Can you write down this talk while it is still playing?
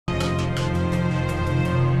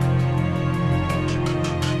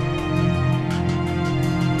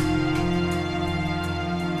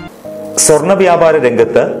സ്വർണ്ണ വ്യാപാര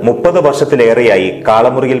രംഗത്ത് 30 വർഷത്തിലേറെയായി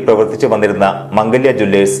കാളമുറിയിൽ പ്രവർത്തിച്ചു വന്നിരുന്ന മംഗല്യ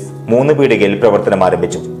ജ്വല്ലേഴ്സ് 3 പീടികയിൽ പ്രവർത്തനം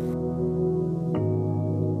ആരംഭിച്ചു.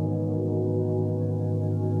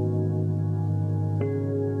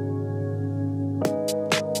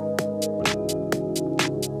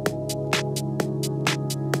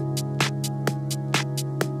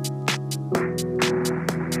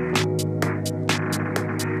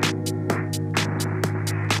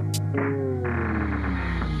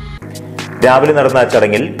 രാവിലെ നടന്ന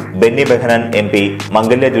ചടങ്ങിൽ ബെന്നി ബെഹനാൻ MP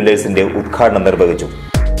മംഗല്യ ജ്വല്ലേഴ്സിന്റെ ഉദ്ഘാടനം നിർവഹിച്ചു.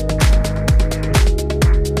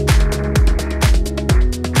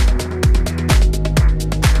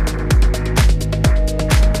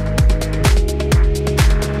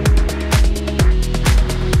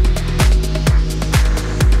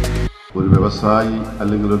 ഒരു വ്യവസായി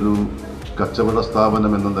അല്ലെങ്കിൽ ഒരു കച്ചവട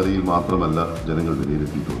സ്ഥാപനം എന്ന നിലയിൽ മാത്രമല്ല ജനങ്ങൾ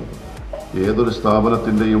വിലയിരുത്തിയിട്ടുള്ളത്. ഏതൊരു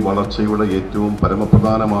സ്ഥാപനത്തിൻ്റെയും വളർച്ചയുടെ ഏറ്റവും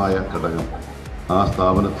പരമപ്രധാനമായ ഘടകം ആ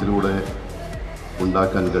സ്ഥാപനത്തിലൂടെ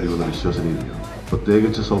ഉണ്ടാക്കാൻ കഴിയുന്ന വിശ്വസനീയതയാണ്.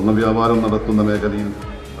 പ്രത്യേകിച്ച് സ്വർണ്ണ വ്യാപാരം നടത്തുന്ന മേഖലയിൽ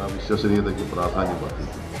ആ വിശ്വസനീയതയ്ക്ക് പ്രാധാന്യം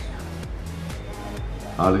വർദ്ധിക്കും.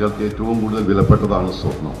 ആളുകൾക്ക് ഏറ്റവും കൂടുതൽ വിലപ്പെട്ടതാണ്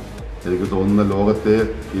സ്വർണം. എനിക്ക് തോന്നുന്ന ലോകത്തെ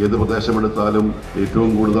ഏത് പ്രദേശമെടുത്താലും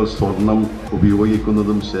ഏറ്റവും കൂടുതൽ സ്വർണം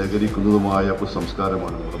ഉപയോഗിക്കുന്നതും ശേഖരിക്കുന്നതുമായ ഒരു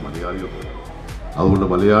സംസ്കാരമാണ് നമ്മുടെ മലയാളികളുടെ. അതുകൊണ്ട്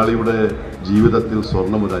മലയാളിയുടെ ജീവിതത്തിൽ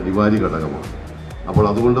സ്വർണം ഒരു അനിവാര്യ ഘടകമാണ്. അപ്പോൾ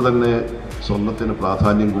അതുകൊണ്ട് തന്നെ സ്വർണത്തിന്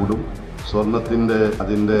പ്രാധാന്യം കൂടും.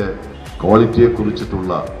 അതിൻ്റെ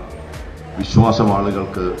ക്വാളിറ്റിയെക്കുറിച്ചിട്ടുള്ള വിശ്വാസം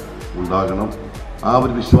ആളുകൾക്ക് ഉണ്ടാകണം. ആ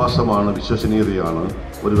ഒരു വിശ്വസനീയതയാണ്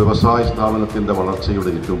ഒരു വ്യവസായ സ്ഥാപനത്തിൻ്റെ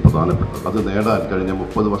വളർച്ചയുടെ ഏറ്റവും പ്രധാനപ്പെട്ടത്. അത് നേടാൻ കഴിഞ്ഞ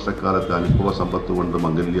 30 വർഷക്കാലത്തെ അനുഭവ സമ്പത്ത് കൊണ്ട്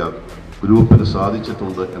മംഗല്യ ഗ്രൂപ്പിന്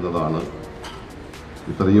സാധിച്ചിട്ടുണ്ട് എന്നതാണ്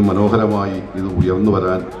ഇത്രയും മനോഹരമായി ഇത് ഉയർന്നു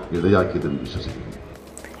വരാൻ ഇടയാക്കിയതെന്ന് വിശ്വസിക്കുന്നു.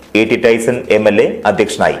 A.T. ടൈസൺ MLA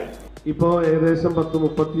അധ്യക്ഷനായി. ഇപ്പോൾ ഏകദേശം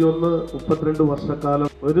 32 വർഷക്കാലം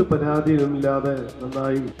ഒരു പരാതിയുമില്ലാതെ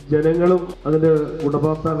നന്നായി ജനങ്ങളും അതിന്റെ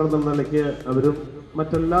ഗുണഭോക്താക്കൾ എന്ന നിലയ്ക്ക് അവരും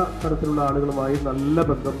മറ്റെല്ലാ തരത്തിലുള്ള ആളുകളുമായി നല്ല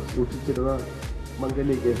ബന്ധം സൂക്ഷിച്ചിരുന്ന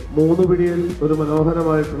മംഗല്യയ്ക്ക് 3 പിടിയിൽ ഒരു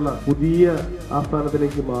മനോഹരമായിട്ടുള്ള പുതിയ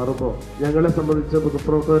ആസ്ഥാനത്തിലേക്ക് മാറുമ്പോൾ ഞങ്ങളെ സംബന്ധിച്ച്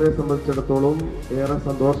പൊതുപ്രവർത്തകരെ സംബന്ധിച്ചിടത്തോളം ഏറെ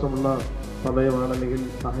സന്തോഷമുള്ള സമയമാണ്, അല്ലെങ്കിൽ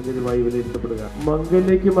സാഹചര്യമായി വിലയിരുത്തപ്പെടുക.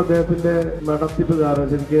 മംഗല്യയ്ക്കും അദ്ദേഹത്തിന്റെ നടത്തിപ്പുകാരൻ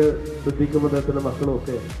ശരിക്ക് ശ്രദ്ധിക്കും, അദ്ദേഹത്തിന്റെ മക്കളും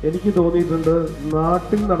ഒക്കെ എനിക്ക് തോന്നിയിട്ടുണ്ട്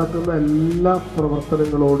നാട്ടിൽ നടക്കുന്ന എല്ലാ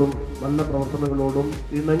പ്രവർത്തനങ്ങളോടും നല്ല പ്രവർത്തനങ്ങളോടും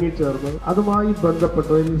ഇണങ്ങിച്ചേർന്ന് അതുമായി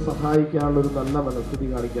ബന്ധപ്പെട്ടതിൽ സഹായിക്കാനുള്ള ഒരു നല്ല മനസ്ഥിതി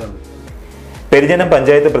കാണിക്കാറുണ്ട്. പെരിഞ്ഞനം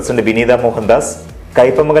പഞ്ചായത്ത് പ്രസിഡന്റ് വിനീത Mohandas,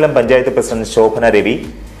 Kaipamangalam panchayat president Shobhana Ravi,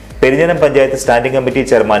 Perinjanam panchayat standing committee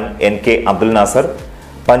chairman NK Abdul Nasar,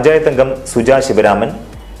 panchayat അംഗം സുജ ശിവരാമൻ,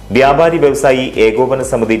 വ്യാപാരി വ്യവസായി ഏകോപന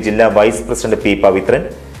സമിതി ജില്ലാ വൈസ് പ്രസിഡന്റ് P പവിത്രൻ,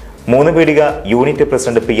 3 പീടിക unit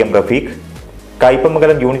president PM Rafeeq,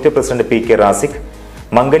 Kaipamangalam unit president PK Raziq,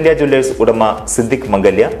 മംഗല്യ ജ്വല്ലേഴ്സ് ഉടമ സിദ്ദിഖ്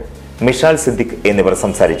മംഗല്യ, മിഷാൽ സിദ്ദിഖ് എന്നിവർ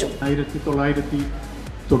സംസാരിച്ചു.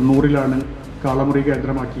 1990 കാളമുറി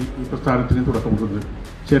കേന്ദ്രമാക്കി ഈ പ്രസ്ഥാനത്തിന് തുടക്കമിടുന്നത്.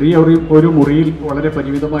 ചെറിയ ഒരു മുറിയിൽ വളരെ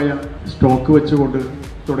പരിമിതമായ സ്റ്റോക്ക് വെച്ചുകൊണ്ട്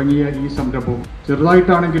തുടങ്ങിയ ഈ സംരംഭം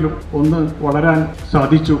ചെറുതായിട്ടാണെങ്കിലും ഒന്ന് വളരാൻ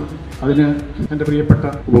സാധിച്ചു. അതിന് എൻ്റെ പ്രിയപ്പെട്ട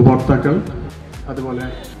ഉപഭോക്താക്കൾ, അതുപോലെ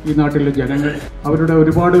ഈ നാട്ടിലെ ജനങ്ങൾ, അവരുടെ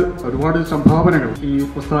ഒരുപാട് സംഭാവനകൾ ഈ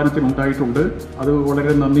പ്രസ്ഥാനത്തിനുണ്ടായിട്ടുണ്ട്. അത്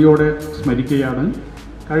വളരെ നന്ദിയോടെ സ്മരിക്കുകയാണ്.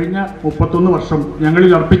 കഴിഞ്ഞ 31 വർഷം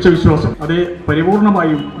ഞങ്ങളിൽ അർപ്പിച്ച വിശ്വാസം അത്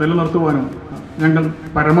പരിപൂർണമായും നിലനിർത്തുവാനും ഞങ്ങൾ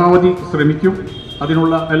പരമാവധി ശ്രമിക്കും.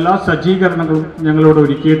 അതിനുള്ള എല്ലാ സജ്ജീകരണങ്ങളും ഞങ്ങളോട്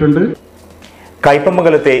ഒരുക്കിയിട്ടുണ്ട്.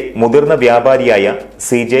 കയ്പമംഗലത്തെ മുതിർന്ന വ്യാപാരിയായ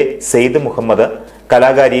CJ സെയ്ദ് മുഹമ്മദ്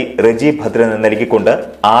കലാകാരി റജി ഭദ്രന് നൽകിക്കൊണ്ട്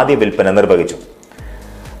ആദ്യ വിൽപ്പന നിർവഹിച്ചു.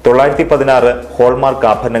 916 ഹോൾമാർക്ക്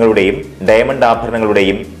ആഭരണങ്ങളുടെയും ഡയമണ്ട്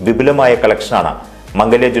ആഭരണങ്ങളുടെയും വിപുലമായ കളക്ഷനാണ്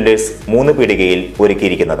മംഗല്യ ജ്വല്ലേഴ്സ് 3 പീടികയിൽ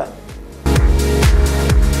ഒരുക്കിയിരിക്കുന്നത്.